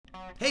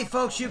Hey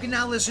folks, you can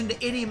now listen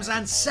to Idioms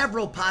on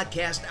several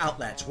podcast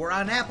outlets. We're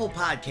on Apple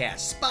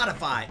Podcasts,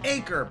 Spotify,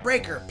 Anchor,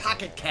 Breaker,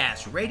 Pocket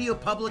Casts, Radio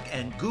Public,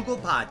 and Google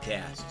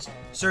Podcasts.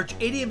 Search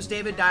Idioms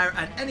David Dyer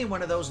on any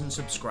one of those and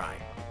subscribe.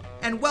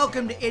 And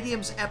welcome to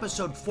Idioms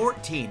episode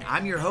 14.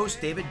 I'm your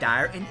host, David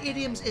Dyer, and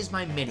Idioms is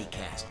my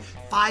mini-cast.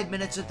 5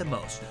 minutes at the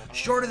most,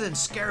 shorter than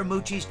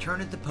Scaramucci's turn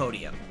at the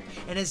podium.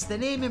 And as the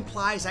name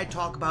implies, I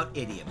talk about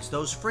idioms,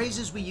 those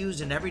phrases we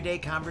use in everyday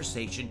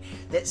conversation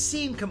that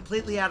seem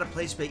completely out of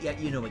place, but yet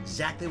you know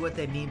exactly what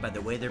they mean by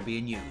the way they're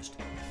being used.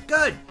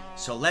 Good,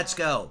 so let's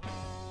go.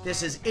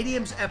 This is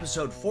Idioms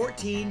episode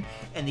 14,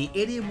 and the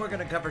idiom we're going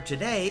to cover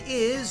today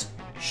is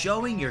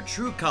showing your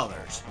true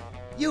colors.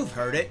 You've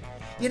heard it.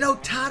 You know,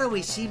 Todd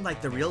always seemed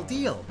like the real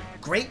deal.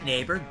 Great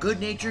neighbor,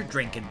 good-natured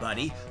drinking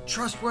buddy,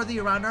 trustworthy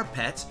around our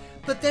pets,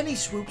 but then he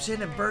swoops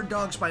in and bird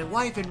dogs my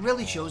wife and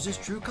really shows his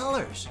true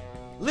colors.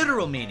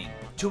 Literal meaning,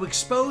 to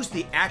expose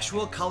the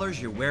actual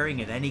colors you're wearing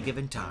at any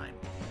given time.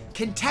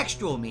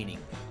 Contextual meaning,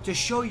 to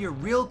show your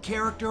real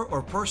character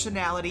or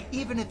personality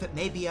even if it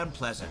may be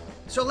unpleasant.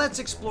 So let's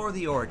explore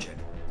the origin.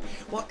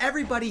 Well,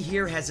 everybody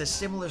here has a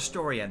similar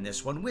story on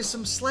this one with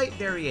some slight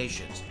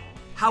variations.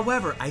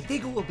 However, I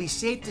think it will be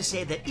safe to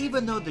say that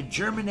even though the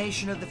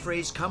germination of the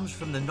phrase comes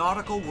from the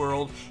nautical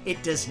world,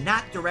 it does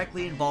not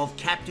directly involve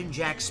Captain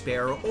Jack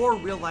Sparrow or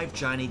real-life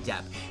Johnny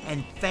Depp,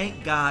 and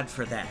thank God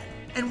for that.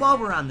 And while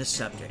we're on this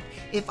subject,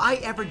 if I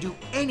ever do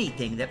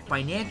anything that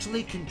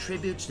financially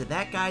contributes to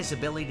that guy's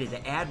ability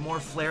to add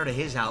more flair to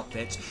his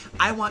outfits,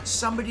 I want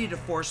somebody to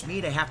force me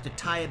to have to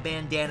tie a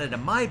bandana to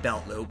my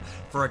belt loop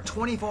for a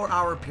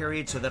 24-hour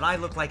period so that I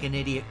look like an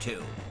idiot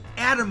too.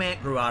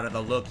 Adamant grew out of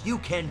the look, you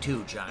can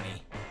too,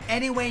 Johnny.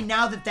 Anyway,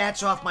 now that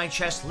that's off my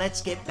chest,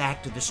 let's get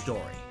back to the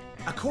story.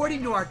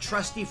 According to our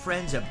trusty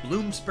friends at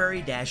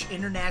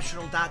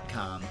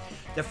Bloomsbury-International.com,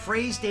 the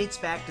phrase dates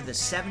back to the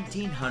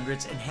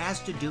 1700s and has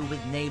to do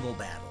with naval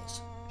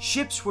battles.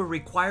 Ships were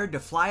required to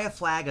fly a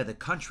flag of the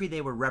country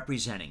they were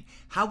representing.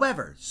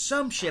 However,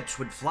 some ships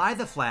would fly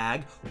the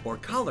flag, or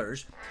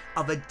colors,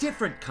 of a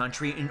different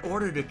country in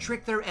order to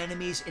trick their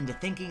enemies into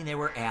thinking they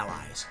were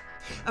allies.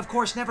 Of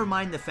course, never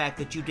mind the fact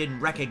that you didn't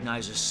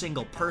recognize a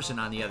single person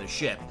on the other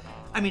ship.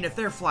 I mean, if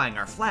they're flying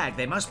our flag,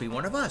 they must be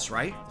one of us,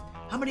 right?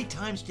 How many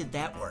times did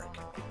that work?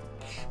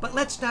 But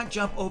let's not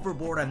jump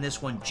overboard on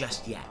this one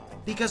just yet,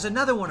 because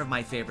another one of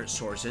my favorite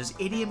sources,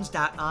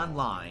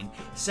 idioms.online,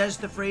 says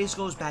the phrase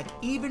goes back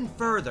even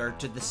further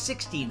to the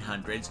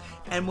 1600s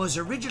and was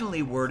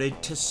originally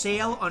worded to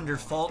sail under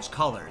false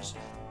colors.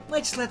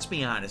 Let's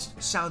be honest,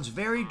 sounds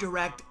very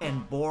direct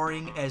and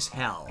boring as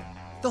hell.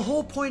 The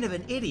whole point of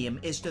an idiom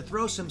is to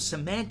throw some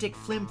semantic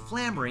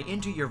flim-flammery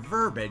into your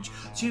verbiage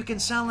so you can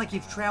sound like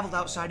you've traveled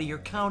outside of your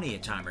county a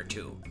time or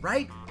two,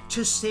 right?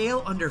 To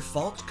sail under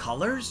false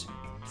colors?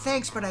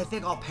 Thanks, but I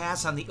think I'll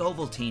pass on the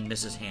Ovaltine,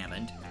 Mrs.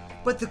 Hammond.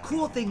 But the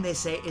cool thing they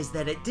say is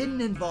that it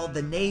didn't involve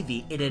the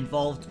Navy, it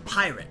involved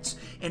pirates,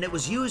 and it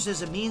was used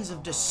as a means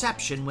of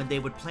deception when they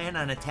would plan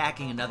on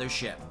attacking another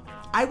ship.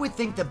 I would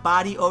think the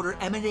body odor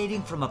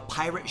emanating from a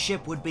pirate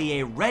ship would be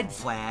a red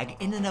flag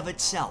in and of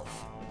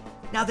itself.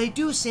 Now, they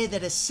do say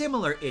that a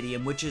similar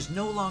idiom, which is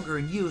no longer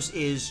in use,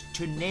 is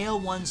to nail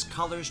one's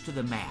colors to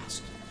the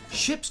mast.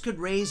 Ships could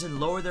raise and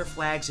lower their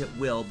flags at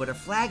will, but a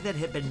flag that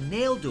had been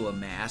nailed to a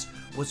mast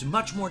was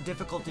much more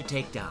difficult to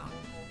take down.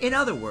 In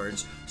other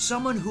words,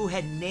 someone who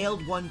had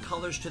nailed one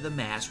colors to the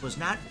mast was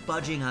not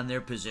budging on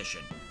their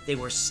position. They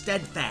were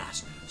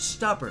steadfast,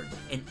 stubborn,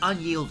 and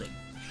unyielding.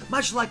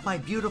 Much like my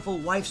beautiful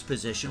wife's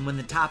position when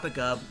the topic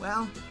of,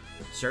 well,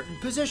 certain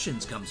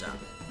positions comes up.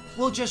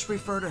 We'll just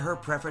refer to her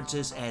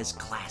preferences as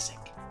classic.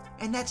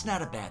 And that's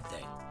not a bad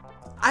thing.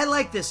 I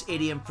like this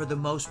idiom for the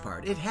most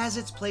part. It has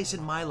its place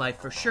in my life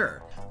for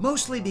sure.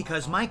 Mostly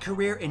because my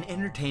career in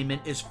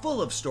entertainment is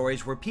full of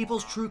stories where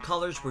people's true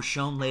colors were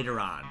shown later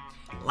on.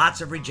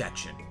 Lots of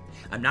rejection.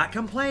 I'm not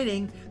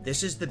complaining.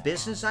 This is the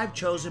business I've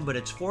chosen, but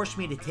it's forced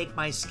me to take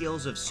my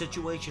skills of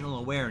situational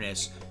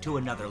awareness to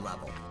another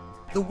level.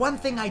 The one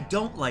thing I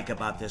don't like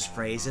about this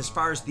phrase, as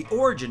far as the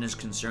origin is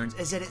concerned,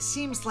 is that it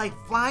seems like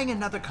flying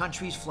another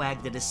country's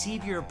flag to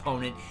deceive your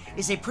opponent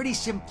is a pretty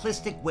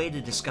simplistic way to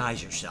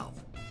disguise yourself.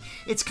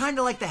 It's kind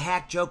of like the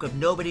hack joke of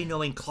nobody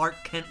knowing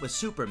Clark Kent was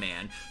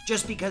Superman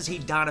just because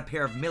he'd don a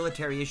pair of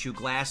military-issue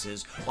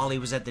glasses while he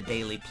was at the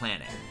Daily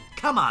Planet.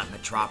 Come on,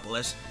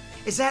 Metropolis.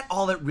 Is that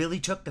all it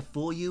really took to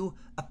fool you?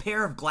 A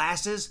pair of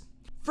glasses?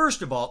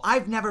 First of all,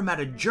 I've never met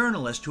a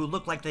journalist who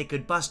looked like they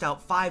could bust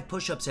out 5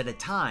 push-ups at a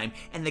time,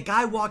 and the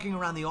guy walking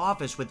around the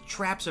office with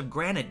traps of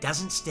granite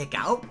doesn't stick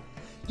out?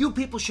 You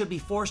people should be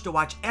forced to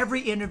watch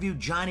every interview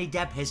Johnny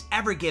Depp has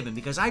ever given,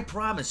 because I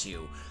promise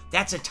you,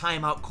 that's a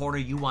timeout corner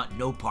you want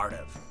no part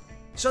of.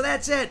 So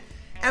that's it.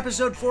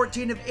 Episode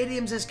 14 of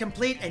Idioms is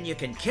complete, and you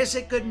can kiss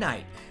it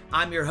goodnight.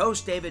 I'm your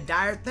host, David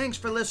Dyer. Thanks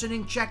for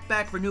listening. Check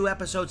back for new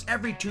episodes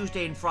every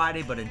Tuesday and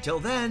Friday, but until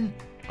then,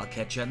 I'll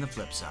catch you on the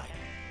flip side.